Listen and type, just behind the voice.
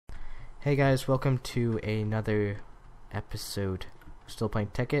Hey guys, welcome to another episode. Still playing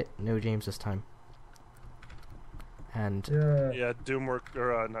Tekkit, no James this time. And Yeah, Doom work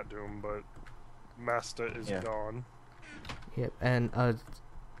or not Doom, but Masta is gone. Yep, and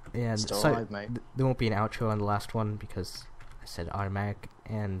Still alive, mate. There won't be an outro on the last one because I said automatic,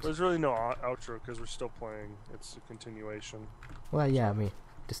 and There's really no outro because we're still playing. It's a continuation. well, yeah, I mean,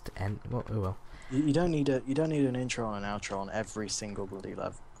 just to end. Well, oh well. You don't need an intro and an outro on every single bloody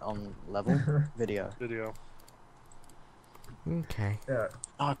level video. Okay. Yeah.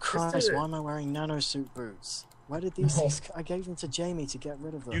 Oh Christ! Why am I wearing nano suit boots? Where did these? I gave them to Jamie to get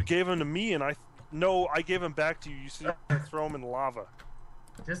rid of them. You gave them to me, and I gave them back to you. You said you throw them in lava.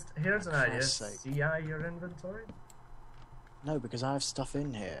 Just here's an idea. Christ's sake. CI your inventory? No, because I have stuff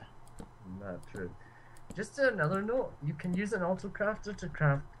in here. Not true. Just another note, you can use an auto crafter to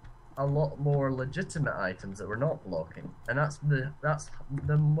craft a lot more legitimate items that we're not blocking, and that's the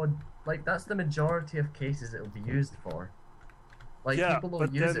majority of cases it will be used for. Like, Yeah, people will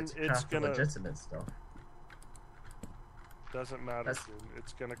but use then it to it's craft the gonna- legitimate stuff. Doesn't matter, That's- dude.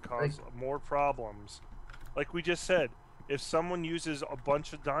 It's gonna cause more problems. Like we just said, if someone uses a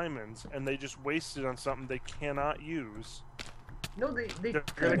bunch of diamonds and they just waste it on something they cannot use, No, they they're They're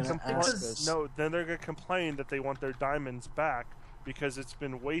gonna gonna complain. ask us. No, then they're gonna complain that they want their diamonds back because it's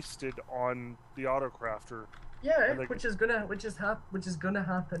been wasted on the autocrafter. yeah, and they- which is gonna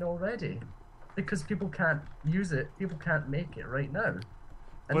happen already, because people can't use it, people can't make it right now, and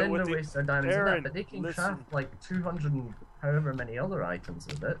But then with they the- waste their diamonds on Aaron, that. But they can listen. craft like 200 and however many other items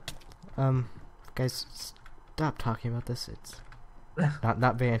with it. Guys, stop talking about this. It's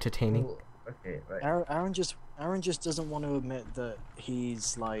not very entertaining. Well, okay, right. Aaron just doesn't want to admit that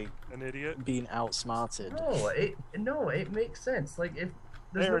he's like An idiot. being outsmarted. No, it makes sense. Like, if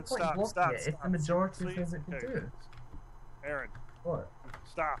there's Aaron, no point stop, blocking stop, it if stop. the majority Please, says it can okay. do it. Aaron, What?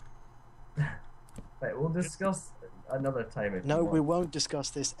 stop. Right, we'll discuss another time if No, you we want. won't discuss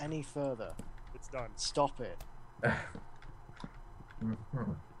this any further. It's done. Stop it.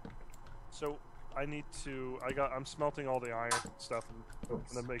 Mhm. So I need to. I'm smelting all the iron stuff, and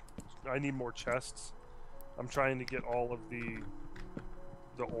Oops. I'm gonna I need more chests. I'm trying to get all of the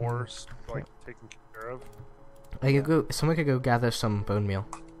ores like taken care of. Someone could go gather some bone meal.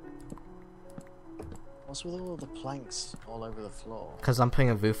 What's with all the planks all over the floor? Cause I'm putting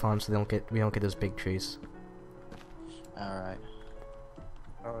a roof on, so we don't get those big trees. Alright.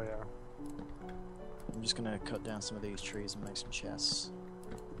 Oh yeah. I'm just gonna cut down some of these trees and make some chests.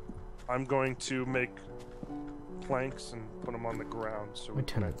 I'm going to make planks and put them on the ground so we We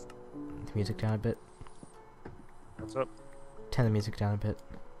turn can. the music down a bit. What's up? Turn the music down a bit.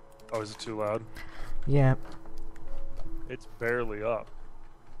 Oh, is it too loud? Yeah. It's barely up.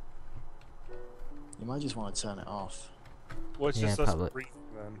 You might just want to turn it off. Well, it's Yeah, just us probably. breathing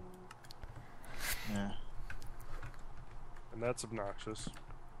then, Yeah. and that's obnoxious.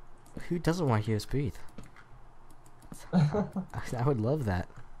 Who doesn't want to hear us breathe? I would love that.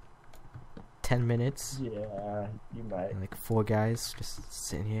 10 minutes. Yeah, you might. And like 4 guys just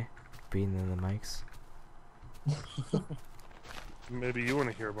sitting here, breathing in the mics. Maybe you want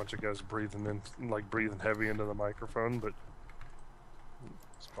to hear a bunch of guys breathing in, like breathing heavy into the microphone, but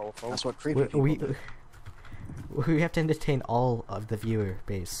it's call a phone. That's what creepy people We do. we have to entertain all of the viewer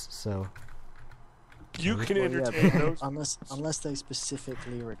base, so You can Well, yeah, entertain but those. unless they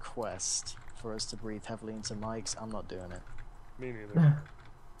specifically request for us to breathe heavily into mics, I'm not doing it. Me neither.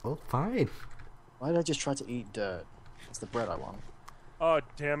 well, fine. Why did I just try to eat dirt? It's the bread I want. Oh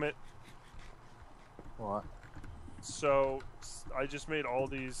damn it! What? So I just made all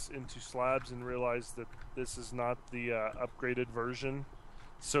these into slabs and realized that this is not the upgraded version.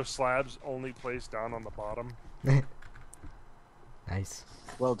 So slabs only place down on the bottom. Nice.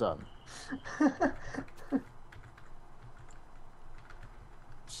 Well done.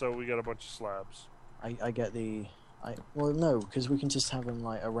 So we got a bunch of slabs. I get the... well, no, because we can just have them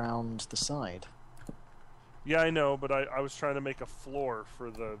like around the side. Yeah, I know, but I was trying to make a floor for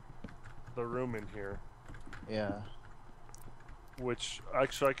the room in here, Yeah. which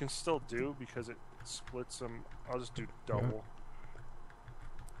actually I can still do because it splits them. I'll just do double.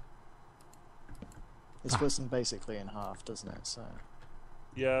 It splits them basically in half, doesn't it? So...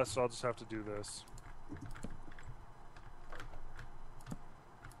 Yeah, so I'll just have to do this.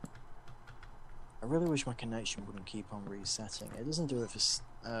 I really wish my connection wouldn't keep on resetting. It doesn't do it for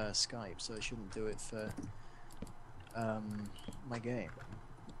Skype, so it shouldn't do it for my game.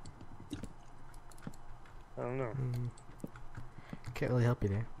 I don't know. Can't really help you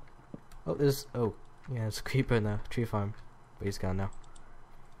there. Oh, there's a creeper in the tree farm, but he's gone now.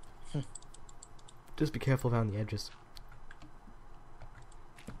 Just be careful around the edges.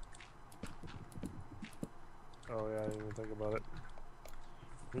 Oh yeah, I didn't even think about it.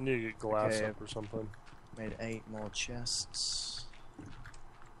 We need to get glass Okay. up or something. Made 8 more chests.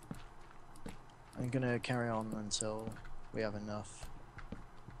 I'm gonna carry on until we have enough.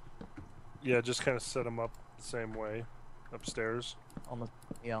 Yeah, just kind of set them up the same way, upstairs, On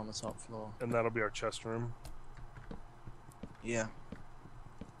the on the top floor. and that'll be our chest room. Yeah.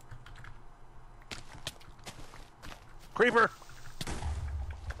 Creeper!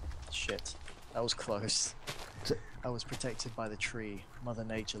 Shit. That was close. I was protected by the tree. Mother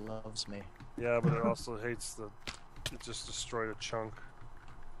Nature loves me. Yeah, but it also hates the. It just destroyed a chunk.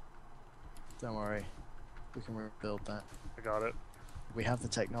 Don't worry. We can rebuild that. I got it. We have the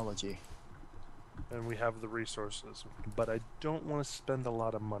technology. And we have the resources. But I don't want to spend a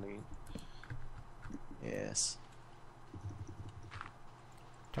lot of money. Yes.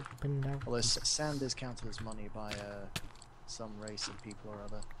 Jumping down. Although sand is counted as money by some race of people or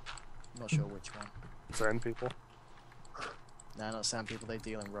other. I'm not sure which one. Sand people. No, not sand people. They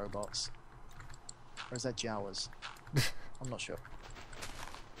deal in robots. Or is that Jawas? I'm not sure.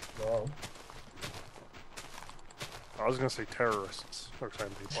 Wow. I was gonna say terrorists or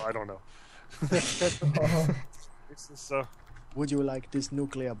sand people. I don't know. So Would you like this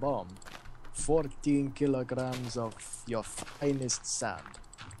nuclear bomb? 14 kilograms of your finest sand.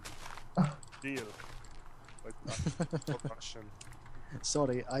 deal. Like Russian.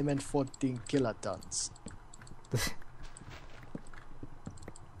 Sorry, I meant 14 kilotons.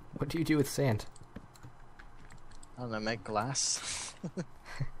 What do you do with sand? I don't know, make glass.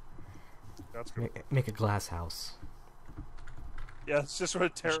 That's good. Make a glass house. Yeah, it's just what a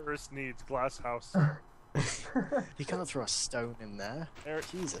terrorist needs. Glass house. You can't throw a stone in there. Eric,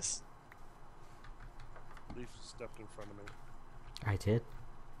 Jesus. Leaf stepped in front of me. I did.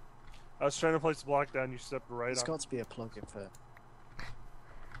 I was trying to place the block down. You stepped right There's on. got to be a plugin for.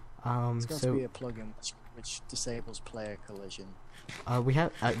 There's got to be So a plugin which disables player collision. we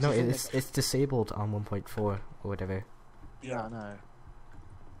have no. Isn't It's disabled on 1.4 or whatever. Yeah, I know.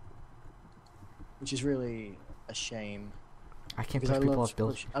 Which is really a shame. I can't Because push people off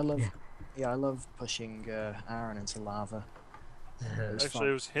buildings. I love, Yeah. yeah, I love pushing Aaron into lava. It was Actually, fun.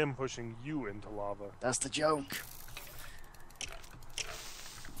 it was him pushing you into lava. That's the joke.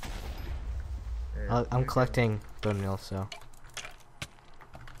 I'm collecting bone meal, so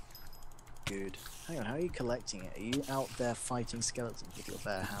Good. Hang on, how are you collecting it? Are you out there fighting skeletons with your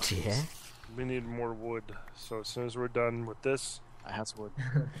bare hands? yeah. We need more wood. So as soon as we're done with this, I have wood.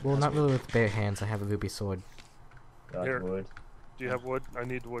 Well, not really with bare hands. I have a ruby sword. God Here. would. do you have wood? I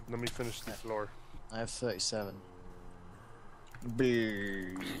need wood. Let me finish the floor. I have 37.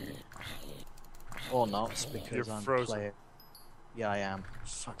 Or not, because You're I'm frozen. playing. Yeah, I am.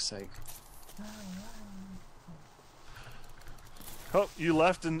 Fuck's sake. Oh, you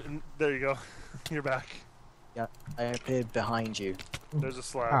left and there you go. You're back. Yeah, I appeared behind you. There's a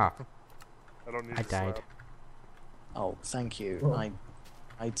slab. Ah, I don't need I the died. slab. Oh, thank you. Oh.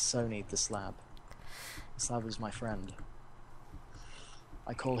 I so need the slab. The slab is my friend.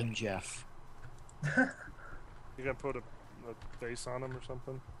 I call him Jeff. You gonna put a face on him or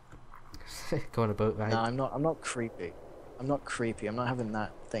something? go on a boat ride. No, I'm not. I'm not creepy. I'm not creepy. I'm not having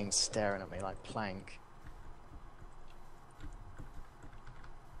that thing staring at me like Plank.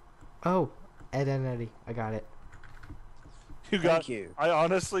 Oh, Ed and Eddie, I got it. You Thank got. you. I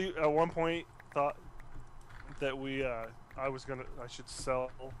honestly, at one point, thought that I should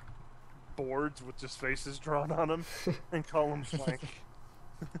sell boards with just faces drawn on them and call them Flank.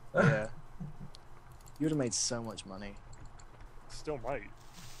 Yeah. You would have made so much money. Still might,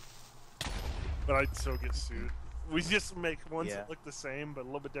 but I'd still get sued. We just make ones Yeah. that look the same but a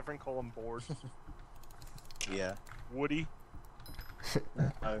little bit different. Call them board. Yeah. Woody.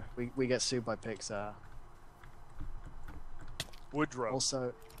 Oh, we get sued by Pixar. Woodrow.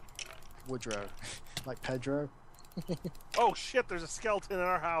 Also, Woodrow, like Pedro. Oh shit! There's a skeleton in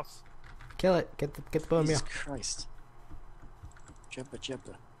our house. Kill it. Get the bone meal. Jesus Christ. Chipper,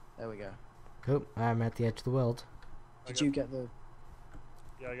 chipper. There we go. Oh, I'm at the edge of the world. Did got- you get the?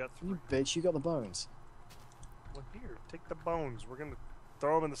 Yeah, I got three. You bitch! You got the bones. Well, here, take the bones. We're gonna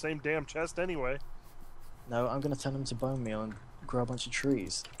throw them in the same damn chest anyway. No, I'm gonna turn them to bone meal and grow a bunch of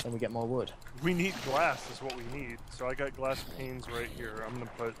trees. Then we get more wood. We need glass. Is what we need. So I got glass panes right here. I'm gonna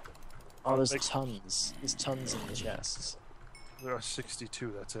put. Oh, there's Like- tons. There's tons in the chests. There are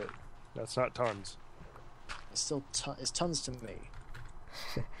 62. That's it. That's not tons. It's still it's tons to me.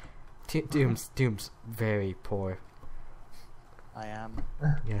 Doom's very poor. I am.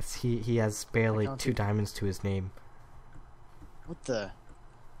 Yes, he has barely can't 2 do- diamonds to his name. What the?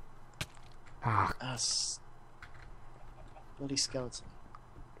 Ah, Bloody skeleton.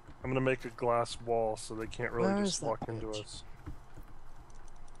 I'm gonna make a glass wall so they can't really Where just is that walk into bitch? us.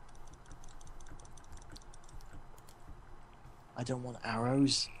 I don't want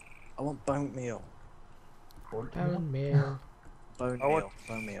arrows. I want bone meal. Bone meal. Bone I want- meal.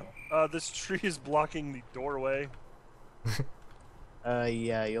 Bone meal. This tree is blocking the doorway.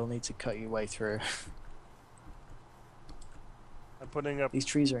 Yeah, you'll need to cut your way through. I'm putting up These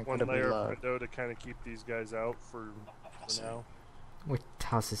trees are one incredibly layer low. of window to kind of keep these guys out for now. What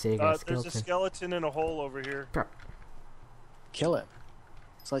house is he? There's a Skeleton. skeleton in a hole over here. Kill it.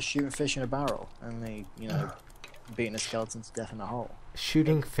 It's like shooting fish in a barrel, only, you know, beating a skeleton to death in a hole.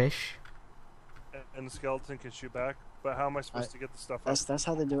 Shooting fish. And the skeleton can shoot back. But how am I supposed to get the stuff up? That's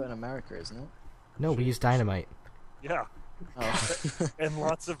how they do it in America, isn't it? No, we use dynamite. Yeah, Oh. and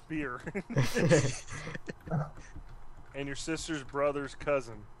lots of beer. And your sister's brother's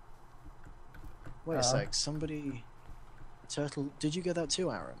cousin. Wait a sec, somebody... Turtle... Did you get that too,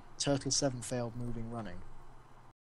 Aaron? Turtle 7 failed moving running.